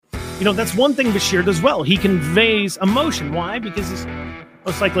That's one thing Beshear does well. He conveys emotion. Why? Because he's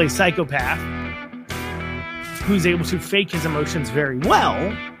most likely a psychopath who's able to fake his emotions very well.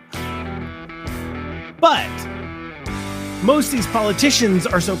 But most of these politicians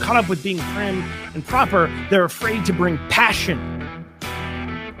are so caught up with being prim and proper, they're afraid to bring passion.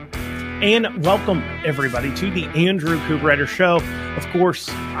 And welcome, everybody, to the Andrew Cooperrider Show. Of course,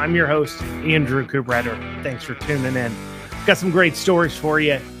 I'm your host, Andrew Cooperrider. Thanks for tuning in. Got some great stories for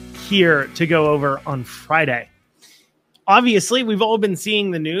you here to go over on Friday. Obviously, we've all been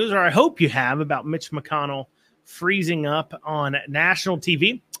seeing the news, or I hope you have, about Mitch McConnell freezing up on national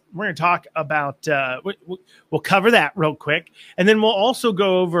TV. We're going to talk about, we'll cover that real quick. And then we'll also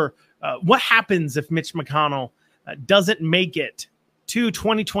go over what happens if Mitch McConnell doesn't make it to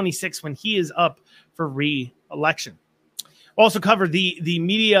 2026 when he is up for re-election. We'll also cover the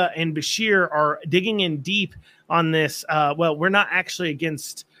media and Beshear are digging in deep on this. Well, we're not actually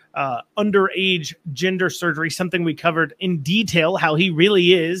against underage gender surgery, something we covered in detail, how he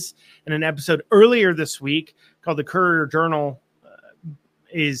really is, in an episode earlier this week called The Courier Journal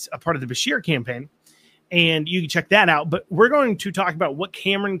is a part of the Beshear campaign, and you can check that out. But we're going to talk about what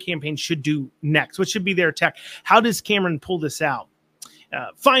Cameron campaign should do next. What should be their attack? How does Cameron pull this out?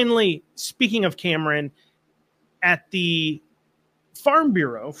 Finally, speaking of Cameron, at the Farm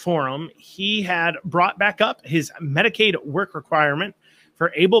Bureau Forum, he had brought back up his Medicaid work requirement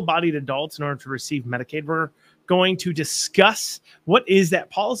for able-bodied adults in order to receive Medicaid. We're going to discuss what is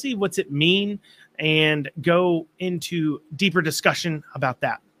that policy, what's it mean, and go into deeper discussion about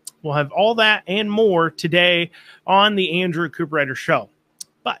that. We'll have all that and more today on the Andrew Cooperrider Show.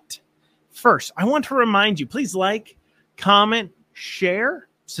 But first, I want to remind you, please like, comment, share,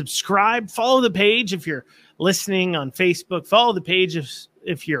 subscribe, follow the page if you're listening on Facebook, follow the page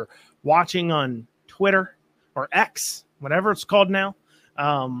if you're watching on Twitter or X, whatever it's called now.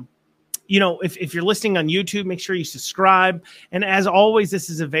 If you're listening on YouTube, make sure you subscribe. And as always, this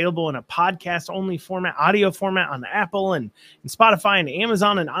is available in a podcast-only format, audio format on Apple and Spotify and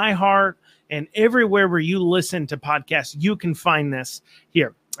Amazon and iHeart and everywhere where you listen to podcasts, you can find this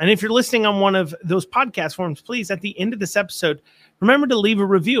here. And if you're listening on one of those podcast forms, please, at the end of this episode, remember to leave a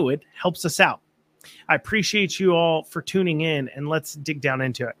review. It helps us out. I appreciate you all for tuning in, and let's dig down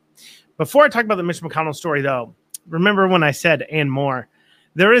into it. Before I talk about the Mitch McConnell story, though, remember when I said and more?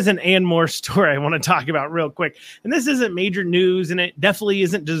 There is an and more story I want to talk about real quick. And this isn't major news, and it definitely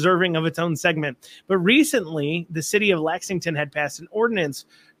isn't deserving of its own segment. But recently, the city of Lexington had passed an ordinance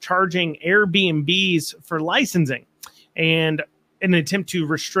charging Airbnbs for licensing, and in an attempt to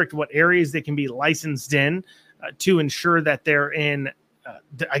restrict what areas they can be licensed in to ensure that they're in,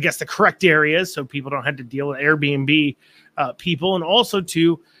 the correct areas so people don't have to deal with Airbnb people, and also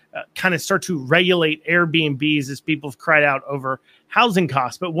to kind of start to regulate Airbnbs as people have cried out over housing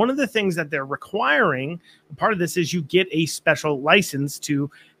costs. But one of the things that they're requiring, part of this is you get a special license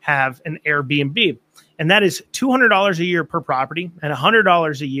to have an Airbnb. And that is $200 a year per property and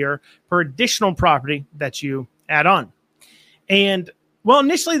 $100 a year per additional property that you add on. And well,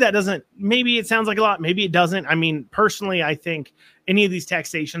 initially that doesn't, maybe it sounds like a lot, maybe it doesn't. I mean, personally, I think any of these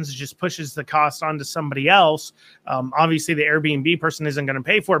taxations just pushes the cost onto somebody else. Obviously, the Airbnb person isn't going to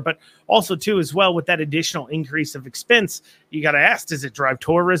pay for it, but also too, as well, with that additional increase of expense, you got to ask, does it drive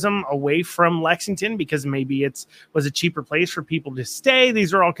tourism away from Lexington because maybe was a cheaper place for people to stay?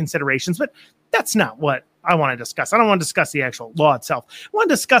 These are all considerations, but that's not what I want to discuss. I don't want to discuss the actual law itself. I want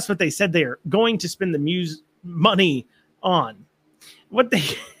to discuss what they said they're going to spend the money on. What they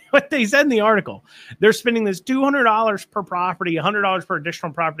said in the article, they're spending this $200 per property, $100 per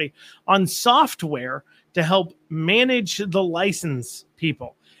additional property on software to help manage the license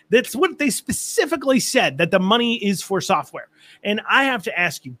people. That's what they specifically said, that the money is for software. And I have to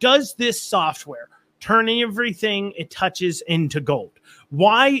ask you, does this software turn everything it touches into gold?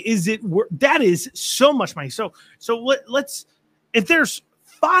 Why is it that is so much money? So let's, if there's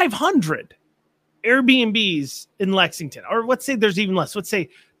 500 Airbnbs in Lexington, or let's say there's even less. Let's say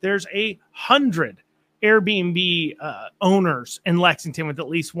there's 100 Airbnb owners in Lexington with at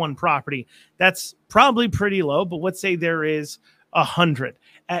least one property. That's probably pretty low, but let's say there is 100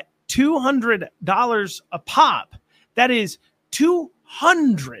 at $200 a pop. That is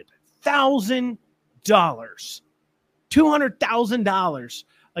 $200,000. $200,000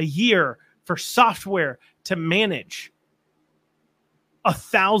 a year for software to manage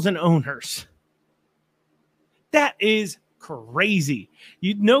 1,000 owners. That is crazy.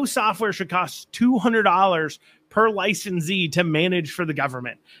 No software should cost $200 per licensee to manage for the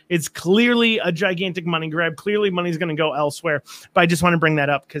government. It's clearly a gigantic money grab. Clearly money's going to go elsewhere. But I just want to bring that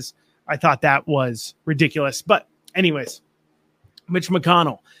up because I thought that was ridiculous. But anyways, Mitch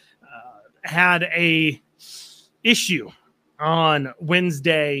McConnell, had a issue on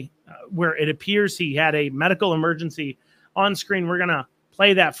Wednesday where it appears he had a medical emergency on screen. We're going to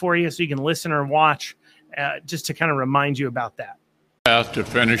play that for you so you can listen or watch just to kind of remind you about that. Path to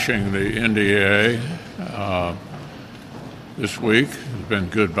finishing the NDA this week has been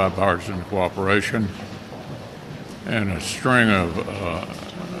good bipartisan cooperation and a string of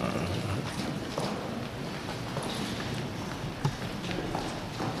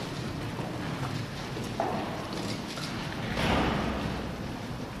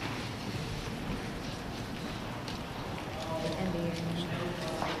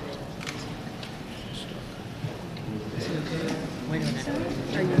Wait a minute.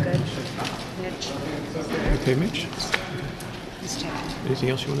 Are you good, Mitch? Okay, Mitch. He's checking. Anything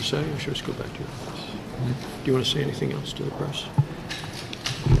else you want to say, or should I just go back to your office? Do you want to say anything else to the press?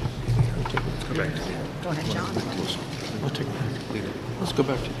 Let's go back. Go ahead, John. I'll take it back. Leave it. Let's go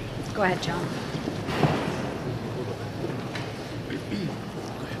back to you. Go ahead, John.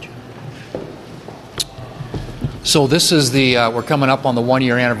 So this is we're coming up on the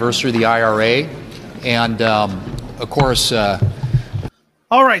 1-year anniversary of the IRA, and of course.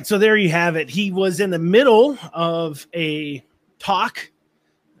 All right, so there you have it. He was in the middle of a talk,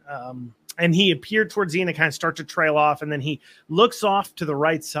 and he appeared towards the end to kind of start to trail off, and then he looks off to the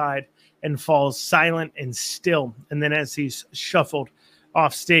right side and falls silent and still. And then as he's shuffled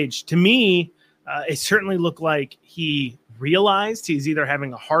off stage, to me, it certainly looked like he realized he's either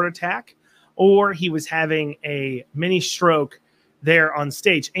having a heart attack or he was having a mini stroke there on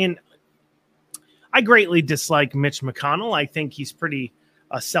stage. And I greatly dislike Mitch McConnell. I think he's pretty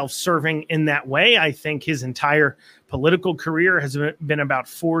self-serving in that way. I think his entire political career has been about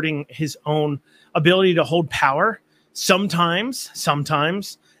forwarding his own ability to hold power. Sometimes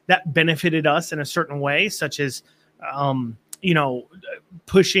that benefited us in a certain way, such as,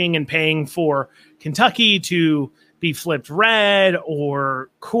 pushing and paying for Kentucky to be flipped red, or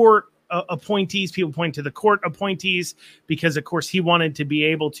court appointees. People point to the court appointees because, of course, he wanted to be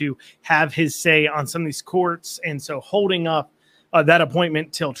able to have his say on some of these courts. And so holding up that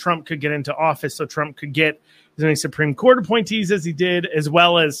appointment till Trump could get into office, so Trump could get as many Supreme Court appointees as he did, as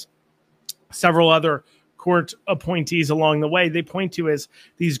well as several other court appointees along the way, they point to as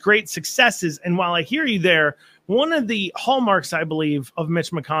these great successes. And while I hear you there, one of the hallmarks, I believe, of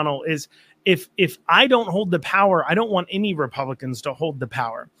Mitch McConnell is if I don't hold the power, I don't want any Republicans to hold the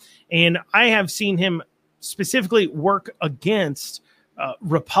power. And I have seen him specifically work against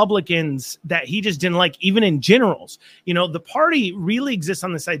Republicans that he just didn't like, even in generals. The party really exists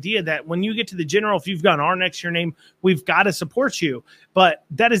on this idea that when you get to the general, if you've got an R next to your name, we've got to support you. But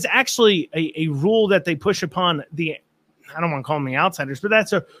that is actually a rule that they push upon I don't want to call them the outsiders, but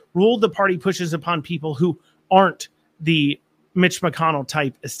that's a rule the party pushes upon people who aren't the Mitch McConnell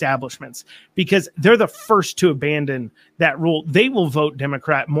type establishments, because they're the first to abandon that rule. They will vote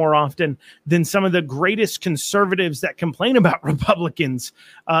Democrat more often than some of the greatest conservatives that complain about Republicans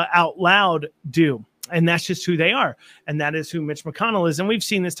out loud do. And that's just who they are. And that is who Mitch McConnell is. And we've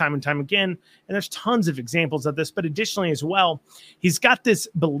seen this time and time again. And there's tons of examples of this. But additionally as well, he's got this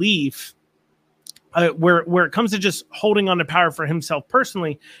belief where it comes to just holding on to power for himself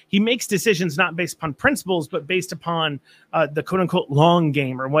personally. He makes decisions not based upon principles, but based upon the quote unquote long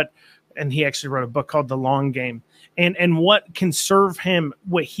game, and he actually wrote a book called The Long Game, and what can serve him,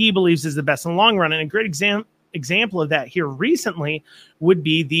 what he believes is the best in the long run. And a great example of that here recently would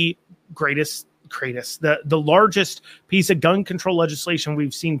be the largest piece of gun control legislation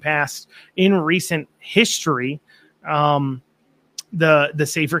we've seen passed in recent history, the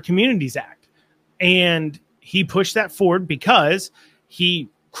Safer Communities Act. And he pushed that forward because he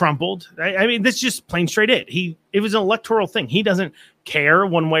crumbled. I mean, that's just plain straight it. It was an electoral thing. He doesn't care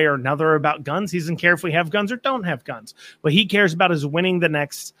one way or another about guns. He doesn't care if we have guns or don't have guns. What he cares about is winning the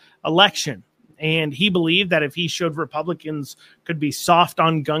next election. And he believed that if he showed Republicans could be soft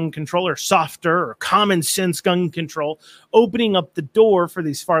on gun control, or softer, or common sense gun control, opening up the door for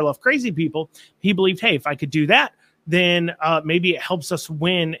these far left crazy people, he believed, hey, if I could do that, then maybe it helps us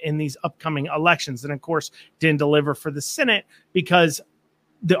win in these upcoming elections. And of course, didn't deliver for the Senate, because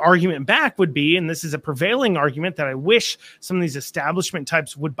the argument back would be, and this is a prevailing argument that I wish some of these establishment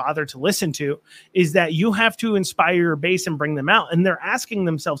types would bother to listen to, is that you have to inspire your base and bring them out. And they're asking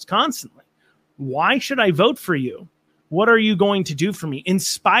themselves constantly, why should I vote for you? What are you going to do for me?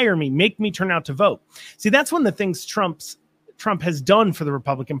 Inspire me, make me turn out to vote. See, that's one of the things Trump has done for the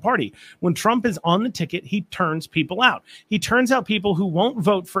Republican Party. When Trump is on the ticket, he turns people out. He turns out people who won't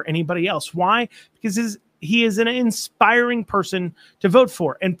vote for anybody else. Why? Because he is an inspiring person to vote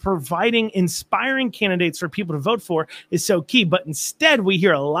for, and providing inspiring candidates for people to vote for is so key. But instead, we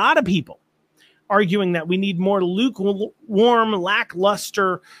hear a lot of people arguing that we need more lukewarm,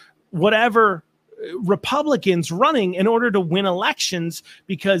 lackluster, whatever Republicans running in order to win elections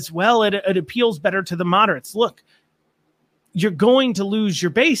because, well, it appeals better to the moderates. Look, you're going to lose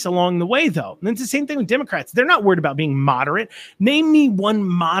your base along the way, though. And it's the same thing with Democrats. They're not worried about being moderate. Name me one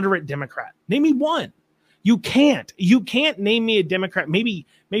moderate Democrat. Name me one. You can't. You can't name me a Democrat. Maybe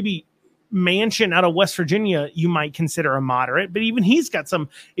Manchin out of West Virginia you might consider a moderate, but even he's got some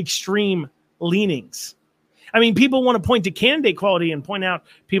extreme leanings. I mean, people want to point to candidate quality and point out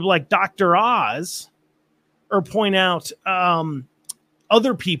people like Dr. Oz or point out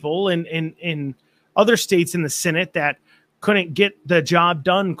other people in other states in the Senate that couldn't get the job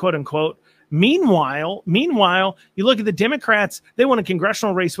done, quote unquote. Meanwhile, you look at the Democrats, they won a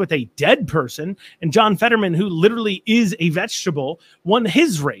congressional race with a dead person, and John Fetterman, who literally is a vegetable, won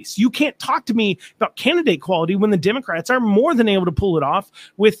his race. You can't talk to me about candidate quality when the Democrats are more than able to pull it off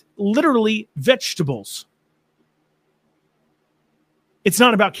with literally vegetables. It's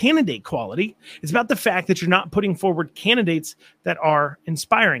not about candidate quality. It's about the fact that you're not putting forward candidates that are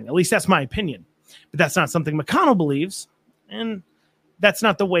inspiring. At least that's my opinion. But that's not something McConnell believes, and that's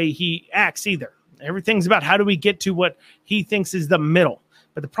not the way he acts either. Everything's about how do we get to what he thinks is the middle.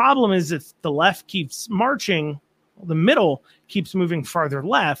 But the problem is if the left keeps marching, the middle keeps moving farther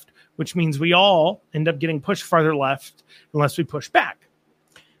left, which means we all end up getting pushed farther left unless we push back.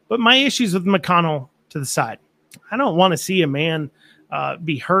 But my issues with McConnell to the side. I don't want to see a man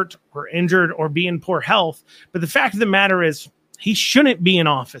be hurt or injured or be in poor health. But the fact of the matter is he shouldn't be in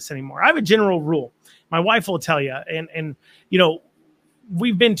office anymore. I have a general rule. My wife will tell you. And you know,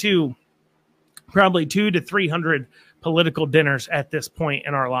 we've been to probably 200 to 300 political dinners at this point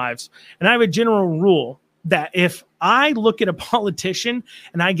in our lives. And I have a general rule that if I look at a politician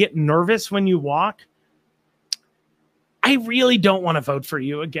and I get nervous when you walk, I really don't want to vote for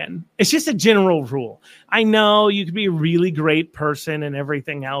you again. It's just a general rule. I know you could be a really great person and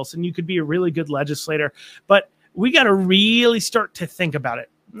everything else, and you could be a really good legislator, but we got to really start to think about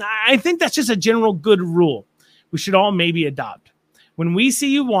it. I think that's just a general good rule we should all maybe adopt. When we see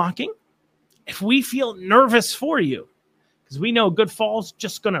you walking, if we feel nervous for you, because we know good fall's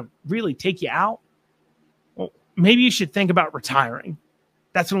just going to really take you out, well, maybe you should think about retiring.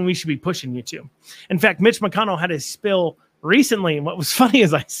 That's when we should be pushing you to. In fact, Mitch McConnell had a spill recently. And what was funny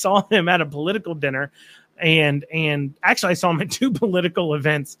is I saw him at a political dinner and actually I saw him at 2 political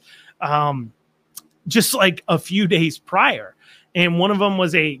events just like a few days prior. And one of them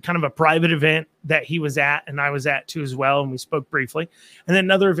was a kind of a private event that he was at and I was at too as well. And we spoke briefly. And then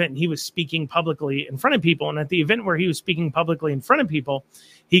another event, he was speaking publicly in front of people. And at the event where he was speaking publicly in front of people,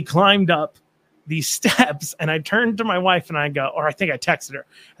 he climbed up these steps, and I turned to my wife and I go, or I think I texted her.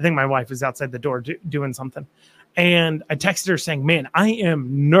 I think my wife was outside the door doing something. And I texted her saying, man, I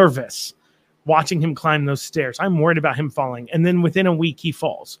am nervous watching him climb those stairs. I'm worried about him falling. And then within a week he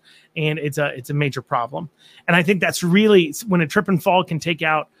falls, and it's a major problem. And I think that's really when a trip and fall can take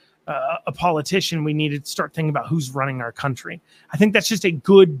out a politician, we need to start thinking about who's running our country. I think that's just a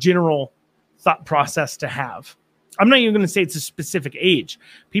good general thought process to have. I'm not even going to say it's a specific age.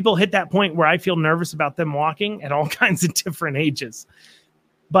 People hit that point where I feel nervous about them walking at all kinds of different ages.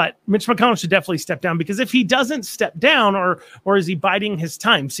 But Mitch McConnell should definitely step down, because if he doesn't step down, or is he biding his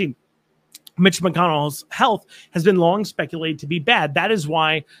time? See, Mitch McConnell's health has been long speculated to be bad. That is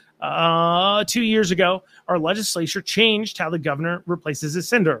why 2 years ago, our legislature changed how the governor replaces a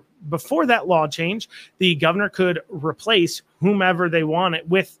senator. Before that law change, the governor could replace whomever they wanted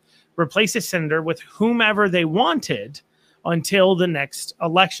replace a senator with whomever they wanted until the next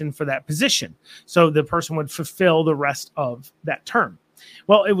election for that position. So the person would fulfill the rest of that term.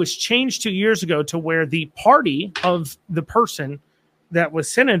 Well, it was changed 2 years ago to where the party of the person that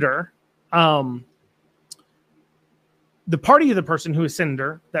was senator, the party of the person who was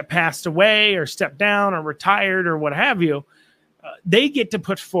senator that passed away or stepped down or retired or what have you, they get to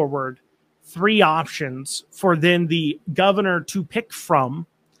put forward 3 options for then the governor to pick from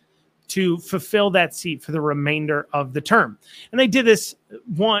to fulfill that seat for the remainder of the term. And they did this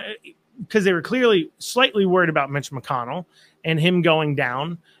one because they were clearly slightly worried about Mitch McConnell and him going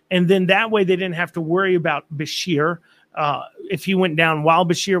down. And then that way they didn't have to worry about Beshear if he went down while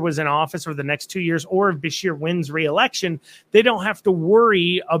Beshear was in office for the next 2 years, or if Beshear wins re-election, they don't have to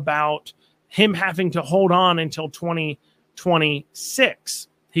worry about him having to hold on until 2026.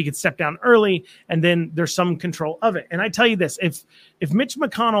 He could step down early, and then there's some control of it. And I tell you this, if Mitch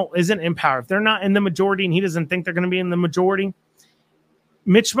McConnell isn't in power, if they're not in the majority and he doesn't think they're going to be in the majority,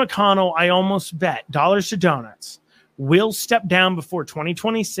 Mitch McConnell, I almost bet dollars to donuts, will step down before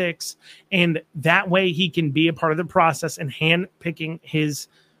 2026. And that way he can be a part of the process and handpicking his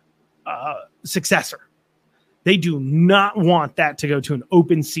successor. They do not want that to go to an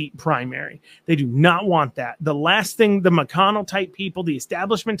open seat primary. They do not want that. The last thing the McConnell type people, the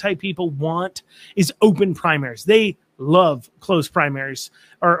establishment type people want is open primaries. They love closed primaries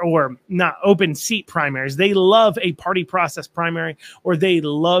or not open seat primaries. They love a party process primary, or they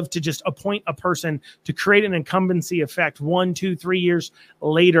love to just appoint a person to create an incumbency effect 1, 2, 3 years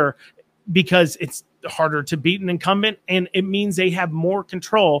later, because it's harder to beat an incumbent, and it means they have more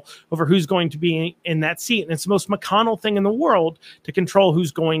control over who's going to be in that seat. And it's the most McConnell thing in the world to control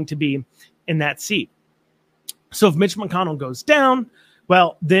who's going to be in that seat. So if Mitch McConnell goes down,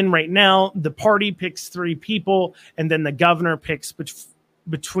 well, then right now the party picks 3 people, and then the governor picks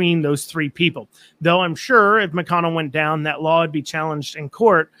between those 3 people. Though I'm sure if McConnell went down, that law would be challenged in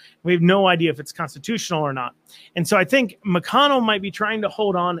court. We have no idea if it's constitutional or not. And so I think McConnell might be trying to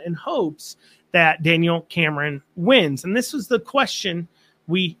hold on in hopes that Daniel Cameron wins. And this was the question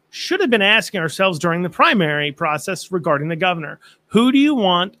we should have been asking ourselves during the primary process regarding the governor. Who do you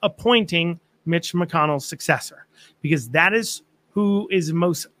want appointing Mitch McConnell's successor? Because that is who is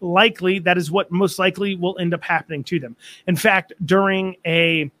most likely, that is what most likely will end up happening to them. In fact, during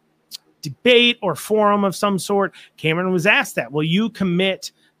a debate or forum of some sort, Cameron was asked that, will you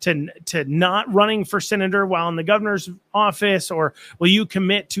commit to not running for senator while in the governor's office, or will you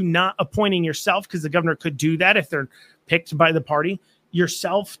commit to not appointing yourself, because the governor could do that if they're picked by the party,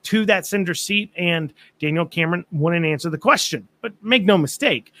 yourself to that senator seat? And Daniel Cameron wouldn't answer the question. But make no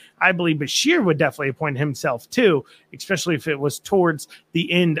mistake, I believe Beshear would definitely appoint himself too, especially if it was towards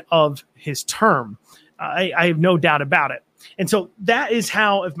the end of his term. I have no doubt about it. And so that is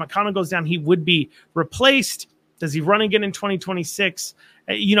how, if McConnell goes down, he would be replaced. Does he run again in 2026?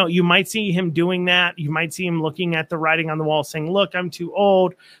 You know, you might see him doing that. You might see him looking at the writing on the wall saying, look, I'm too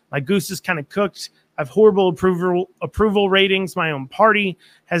old. My goose is kind of cooked. I have horrible approval ratings. My own party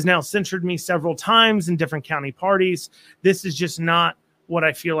has now censured me several times in different county parties. This is just not what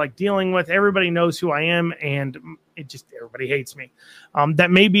I feel like dealing with. Everybody knows who I am, and everybody hates me.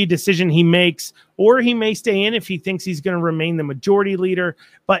 That may be a decision he makes, or he may stay in if he thinks he's going to remain the majority leader.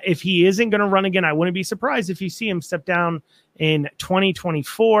 But if he isn't going to run again, I wouldn't be surprised if you see him step down in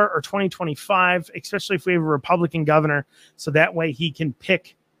 2024 or 2025, especially if we have a Republican governor, so that way he can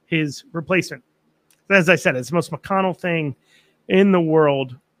pick his replacement. As I said, it's the most McConnell thing in the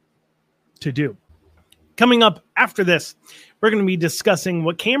world to do. Coming up after this, we're going to be discussing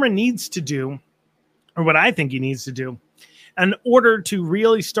what Cameron needs to do, or what I think he needs to do, in order to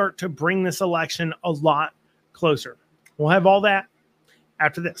really start to bring this election a lot closer. We'll have all that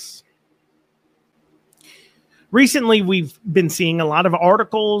after this. Recently, we've been seeing a lot of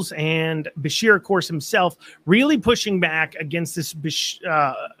articles, and Beshear, of course, himself really pushing back against this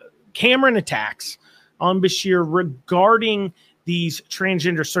Cameron attacks on Beshear regarding these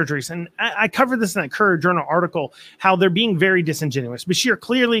transgender surgeries. And I covered this in that Courier Journal article, how they're being very disingenuous. Beshear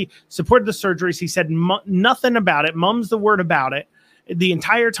clearly supported the surgeries. He said nothing about it, mum's the word about it, the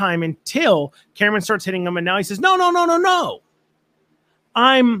entire time until Cameron starts hitting him. And now he says, no.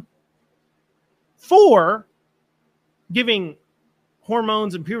 I'm for giving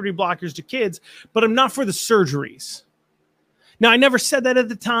hormones and puberty blockers to kids, but I'm not for the surgeries. Now, I never said that at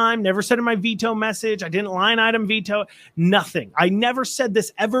the time, never said in my veto message. I didn't line item veto, nothing. I never said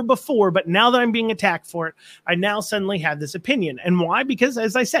this ever before, but now that I'm being attacked for it, I now suddenly have this opinion. And why? Because,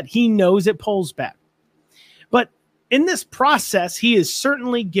 as I said, he knows it polls back. But in this process, he is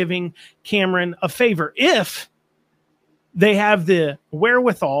certainly giving Cameron a favor if they have the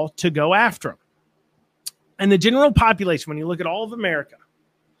wherewithal to go after him. And the general population, when you look at all of America,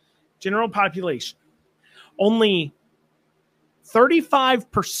 general population, only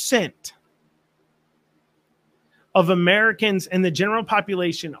 35% of Americans in the general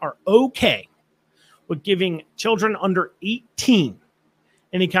population are okay with giving children under 18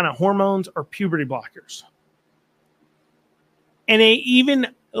 any kind of hormones or puberty blockers. And an even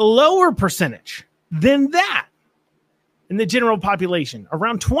lower percentage than that in the general population,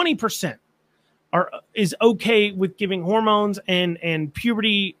 around 20%, is okay with giving hormones and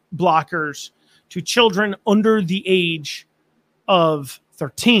puberty blockers to children under the age of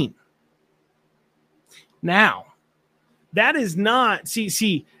 13. Now, that is not,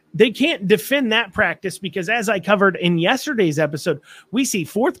 see, they can't defend that practice because, as I covered in yesterday's episode, we see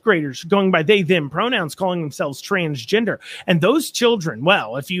fourth graders going by they, them pronouns, calling themselves transgender. And those children,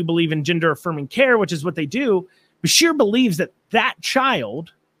 well, if you believe in gender affirming care, which is what they do, Beshear believes that that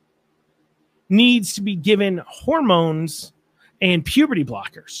child needs to be given hormones and puberty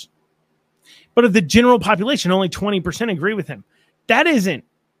blockers. But of the general population, only 20% agree with him. That isn't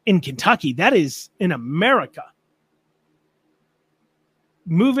in Kentucky. That is in America.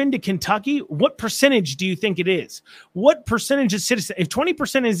 move into Kentucky, what percentage do you think it is? What percentage of citizens, if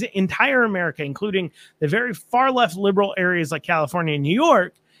 20% is entire America, including the very far left liberal areas like California and New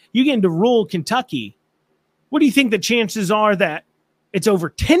York, you get into rural Kentucky, what do you think the chances are that it's over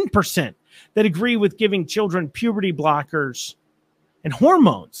 10% that agree with giving children puberty blockers and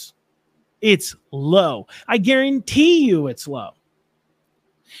hormones? It's low. I guarantee you it's low.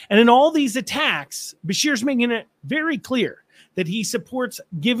 And in all these attacks, Beshear's making it very clear that he supports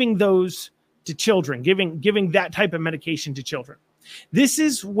giving those to children, giving that type of medication to children. This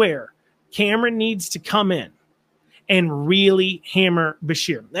is where Cameron needs to come in and really hammer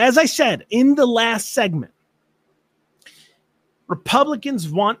Beshear. As I said in the last segment, Republicans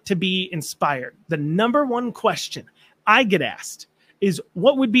want to be inspired. The number one question I get asked is,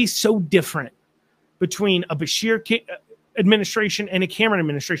 what would be so different between a Beshear administration and a Cameron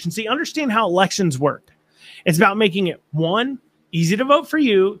administration? See, understand how elections work. It's about making it, one, easy to vote for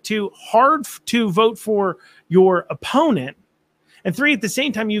you, two, hard to vote for your opponent, and three, at the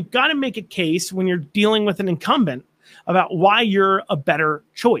same time, you've got to make a case when you're dealing with an incumbent about why you're a better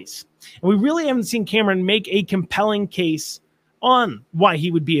choice. And we really haven't seen Cameron make a compelling case on why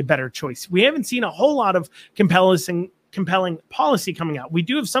he would be a better choice. We haven't seen a whole lot of compelling policy coming out. We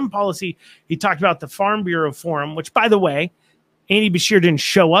do have some policy. He talked about the Farm Bureau Forum, which, by the way, Andy Beshear didn't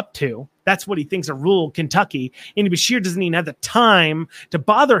show up to. That's what he thinks of rural Kentucky. Andy Beshear doesn't even have the time to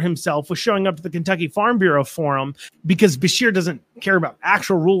bother himself with showing up to the Kentucky Farm Bureau Forum, because Beshear doesn't care about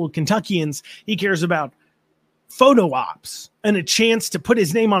actual rural Kentuckians. He cares about photo ops and a chance to put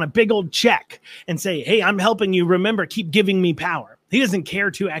his name on a big old check and say, hey, I'm helping you. Remember, keep giving me power. He doesn't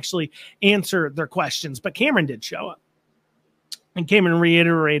care to actually answer their questions, but Cameron did show up. And Cameron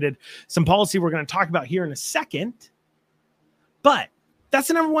reiterated some policy we're going to talk about here in a second. But that's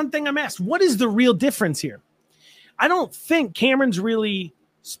the number one thing I'm asked. What is the real difference here? I don't think Cameron's really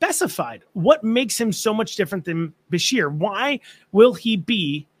specified what makes him so much different than Beshear. Why will he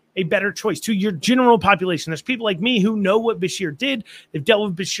be a better choice to your general population? There's people like me who know what Beshear did. They've dealt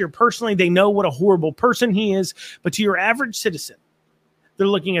with Beshear personally. They know what a horrible person he is. But to your average citizen, they're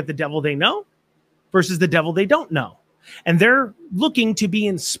looking at the devil they know versus the devil they don't know. And they're looking to be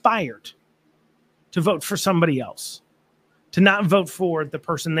inspired to vote for somebody else, to not vote for the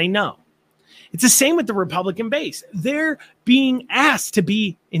person they know. It's the same with the Republican base. They're being asked to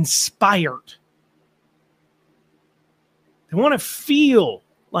be inspired. They want to feel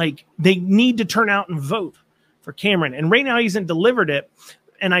like they need to turn out and vote for Cameron. And right now he hasn't delivered it.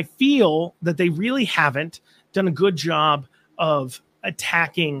 And I feel that they really haven't done a good job of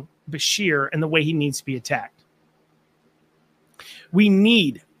attacking Beshear and the way he needs to be attacked. We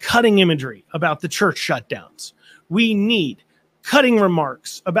need cutting imagery about the church shutdowns. We need cutting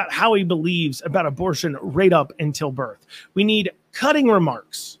remarks about how he believes about abortion right up until birth. We need cutting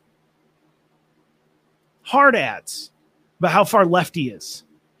remarks, hard ads about how far left he is.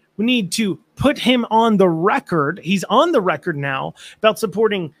 We need to put him on the record. He's on the record now about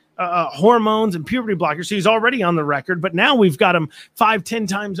supporting hormones and puberty blockers. So he's already on the record, but now we've got him 5-10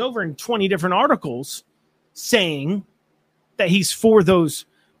 times over in 20 different articles saying that he's for those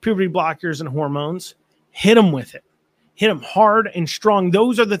puberty blockers and hormones. Hit him with it. Hit them hard and strong.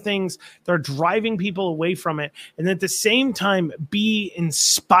 Those are the things that are driving people away from it. And at the same time, be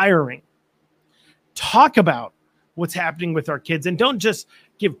inspiring. Talk about what's happening with our kids, and don't just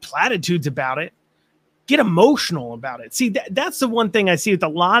give platitudes about it. Get emotional about it. See, that's the one thing I see with a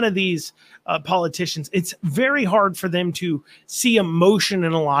lot of these politicians. It's very hard for them to see emotion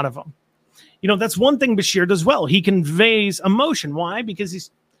in a lot of them. You know, that's one thing Beshear does well. He conveys emotion. Why? Because he's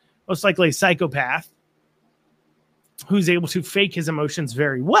most likely a psychopath who's able to fake his emotions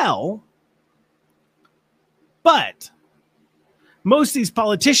very well. But most of these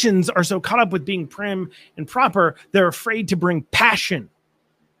politicians are so caught up with being prim and proper, they're afraid to bring passion.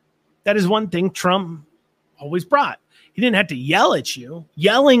 That is one thing Trump always brought. He didn't have to yell at you.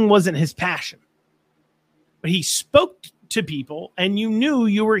 Yelling wasn't his passion. But he spoke to people, and you knew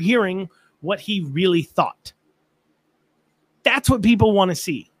you were hearing what he really thought. That's what people want to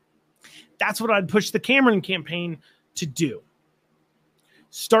see. That's what I'd push the Cameron campaign to do.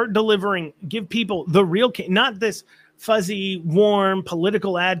 Start delivering, give people the real, not this fuzzy, warm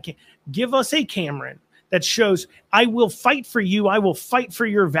political ad. Give us a Cameron that shows, I will fight for you. I will fight for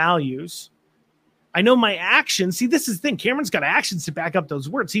your values. I know my actions. See, this is the thing. Cameron's got actions to back up those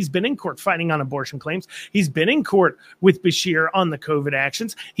words. He's been in court fighting on abortion claims. He's been in court with Beshear on the COVID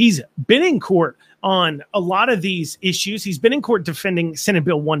actions. He's been in court on a lot of these issues. He's been in court defending Senate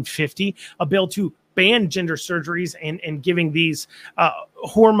Bill 150, a bill to ban gender surgeries and giving these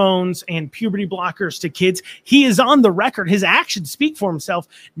hormones and puberty blockers to kids. He is on the record. His actions speak for himself.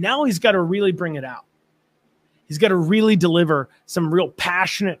 Now he's got to really bring it out. He's got to really deliver some real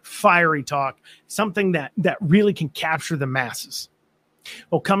passionate, fiery talk, something that really can capture the masses.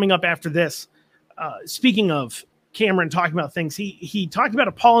 Well, coming up after this, speaking of Cameron talking about things, he talked about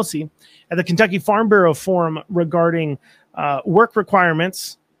a policy at the Kentucky Farm Bureau Forum regarding work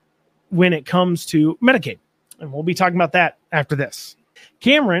requirements when it comes to Medicaid. And we'll be talking about that after this.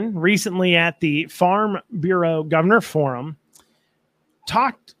 Cameron recently at the Farm Bureau Governor Forum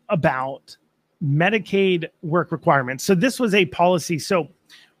talked about Medicaid work requirements. So this was a policy. So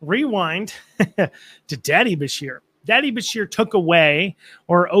rewind to Daddy Beshear. Daddy Beshear took away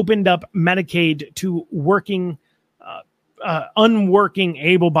or opened up Medicaid to working, unworking,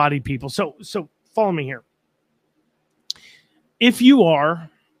 able-bodied people. So follow me here. If you are,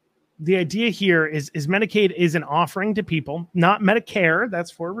 the idea here is Medicaid is an offering to people, not Medicare.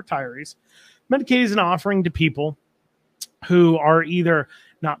 That's for retirees. Medicaid is an offering to people who are either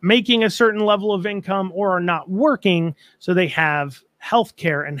not making a certain level of income or are not working, so they have health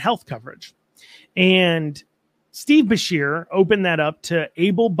care and health coverage. And Steve Beshear opened that up to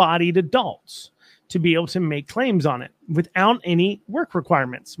able-bodied adults to be able to make claims on it without any work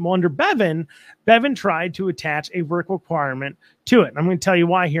requirements. Well, under Bevin tried to attach a work requirement to it. I'm going to tell you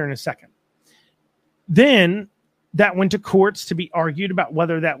why here in a second. Then that went to courts to be argued about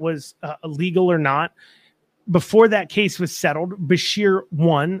whether that was illegal or not. Before that case was settled, Beshear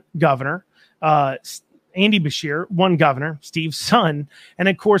won governor. Andy Beshear won governor, Steve's son, and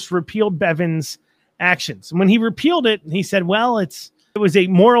of course repealed Bevin's actions. And when he repealed it, he said, well, it was a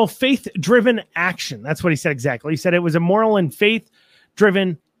moral, faith-driven action. That's what he said exactly. He said it was a moral and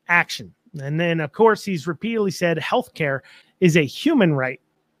faith-driven action. And then, of course, he's repeatedly said healthcare is a human right.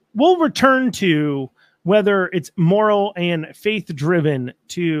 We'll return to whether it's moral and faith-driven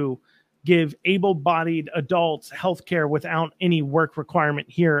to give able-bodied adults healthcare without any work requirement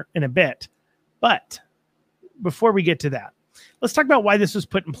here in a bit. But before we get to that, let's talk about why this was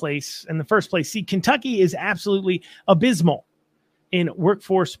put in place in the first place. See, Kentucky is absolutely abysmal in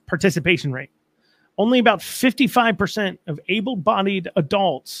workforce participation rate. Only about 55% of able-bodied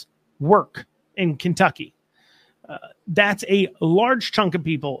adults work in Kentucky. That's a large chunk of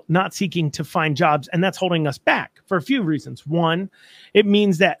people not seeking to find jobs, and that's holding us back for a few reasons. One, it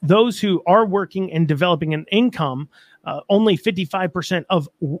means that those who are working and developing an income, only 55% of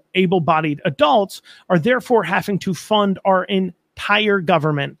able-bodied adults are therefore having to fund our entire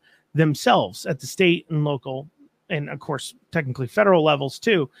government themselves at the state and local, and of course, technically federal levels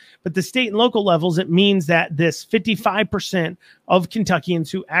too. But the state and local levels, it means that this 55% of Kentuckians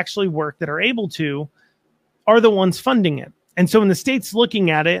who actually work that are able to are the ones funding it. And so when the state's looking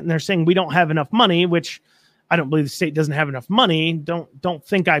at it and they're saying we don't have enough money, which I don't believe the state doesn't have enough money. Don't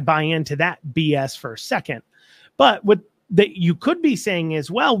think I buy into that BS for a second. But what that you could be saying is,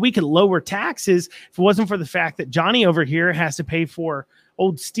 well, we could lower taxes if it wasn't for the fact that Johnny over here has to pay for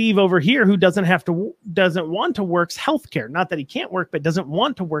old Steve over here who doesn't want to work's healthcare. Not that he can't work, but doesn't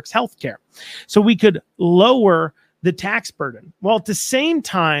want to work's healthcare. So we could lower the tax burden. Well, at the same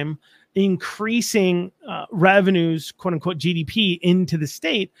time, increasing revenues, quote unquote, GDP into the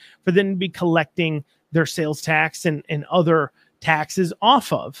state for them to be collecting their sales tax and other taxes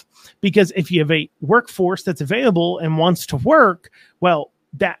off of. Because if you have a workforce that's available and wants to work, well,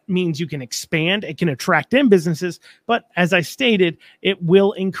 that means you can expand, it can attract in businesses, but as I stated, it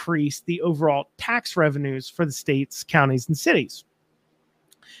will increase the overall tax revenues for the states, counties, and cities.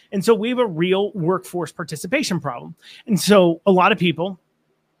 And so we have a real workforce participation problem. And so a lot of people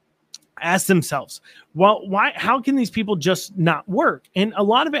ask themselves, well, how can these people just not work? And a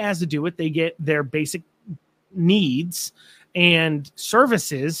lot of it has to do with they get their basic needs and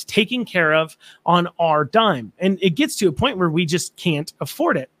services taken care of on our dime. And it gets to a point where we just can't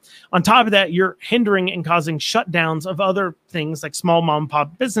afford it. On top of that, you're hindering and causing shutdowns of other things like small mom and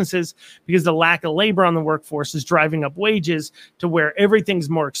pop businesses because the lack of labor on the workforce is driving up wages to where everything's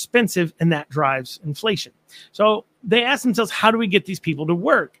more expensive, and that drives inflation. So they ask themselves, how do we get these people to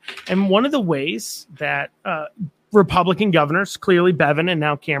work? And one of the ways that Republican governors, clearly Bevin and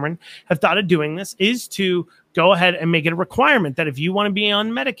now Cameron, have thought of doing this is to go ahead and make it a requirement that if you want to be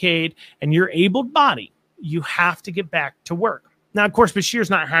on Medicaid and you're able-bodied, you have to get back to work. Now, of course, Beshear's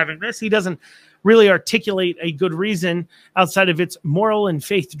not having this. He doesn't really articulate a good reason outside of it's moral and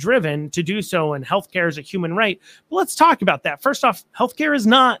faith-driven to do so, and healthcare is a human right. But let's talk about that. First off, healthcare is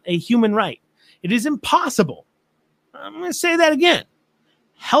not a human right. It is impossible. I'm going to say that again.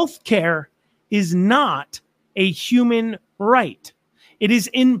 Healthcare is not a human right. It is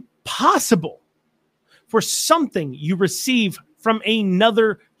impossible for something you receive from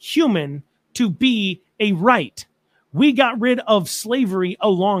another human to be a right. We got rid of slavery a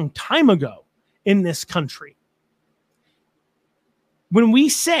long time ago in this country. When we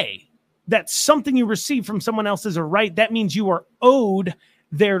say that something you receive from someone else is a right, that means you are owed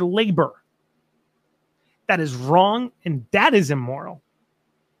their labor. That is wrong, and that is immoral.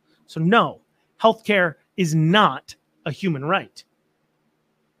 So no, healthcare is not a human right.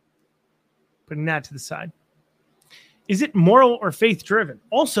 Putting that to the side. Is it moral or faith-driven?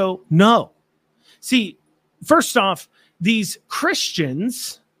 Also, no. See, first off, these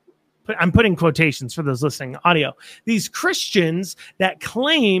Christians, I'm putting quotations for those listening audio, these Christians that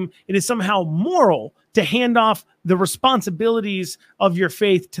claim it is somehow moral to hand off the responsibilities of your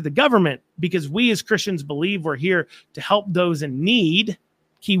faith to the government, because we as Christians believe we're here to help those in need,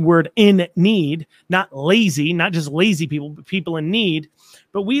 keyword in need, not lazy, not just lazy people, but people in need.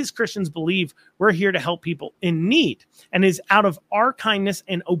 But we as Christians believe we're here to help people in need, and it is out of our kindness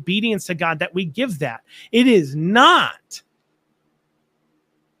and obedience to God that we give that. It is not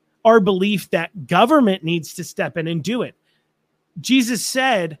our belief that government needs to step in and do it. Jesus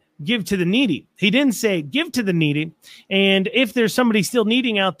said, give to the needy. He didn't say give to the needy. And if there's somebody still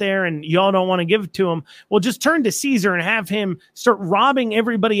needing out there and y'all don't want to give it to him, well, just turn to Caesar and have him start robbing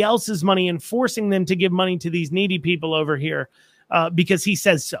everybody else's money and forcing them to give money to these needy people over here because he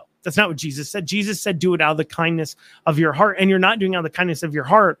says so. That's not what Jesus said. Jesus said, do it out of the kindness of your heart. And you're not doing it out of the kindness of your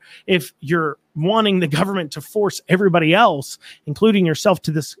heart if you're wanting the government to force everybody else, including yourself,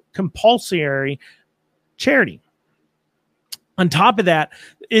 to this compulsory charity. On top of that,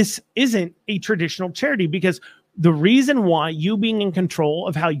 this isn't a traditional charity, because the reason why you being in control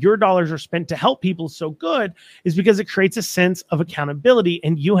of how your dollars are spent to help people is so good is because it creates a sense of accountability,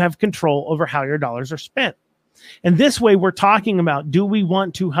 and you have control over how your dollars are spent. And this way, we're talking about, do we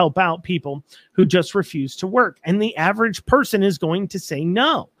want to help out people who just refuse to work? And the average person is going to say,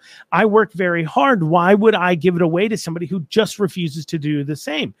 no, I work very hard. Why would I give it away to somebody who just refuses to do the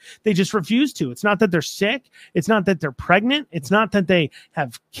same? They just refuse to. It's not that they're sick. It's not that they're pregnant. It's not that they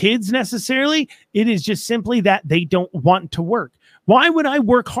have kids necessarily. It is just simply that they don't want to work. Why would I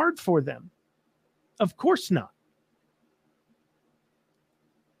work hard for them? Of course not.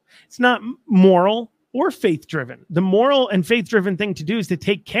 It's not moral or faith-driven. The moral and faith-driven thing to do is to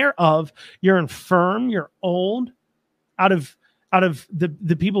take care of your infirm, your old, out of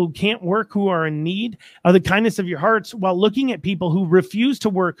the people who can't work, who are in need, out of the kindness of your hearts, while looking at people who refuse to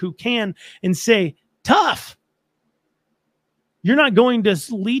work, who can, and say, tough. You're not going to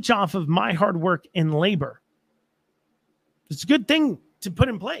leech off of my hard work and labor. It's a good thing to put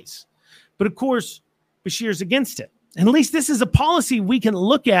in place. But of course, Beshear's against it. And at least this is a policy we can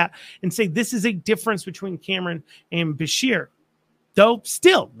look at and say this is a difference between Cameron and Beshear. Though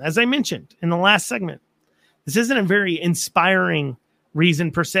still, as I mentioned in the last segment, this isn't a very inspiring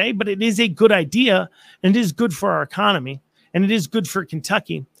reason per se, but it is a good idea, and it is good for our economy, and it is good for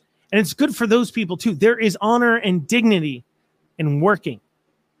Kentucky, and it's good for those people too. There is honor and dignity in working.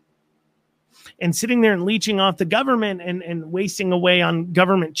 And sitting there and leeching off the government and wasting away on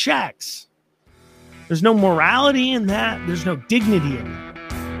government checks. There's no morality in that. There's no dignity in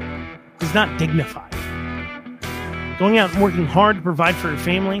it. It's not dignified. Going out and working hard to provide for your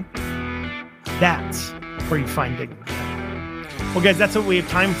family, that's where you find dignity. Well, guys, that's what we have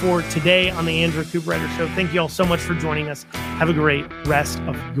time for today on the Andrew Cooperrider Show. Thank you all so much for joining us. Have a great rest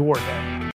of your day.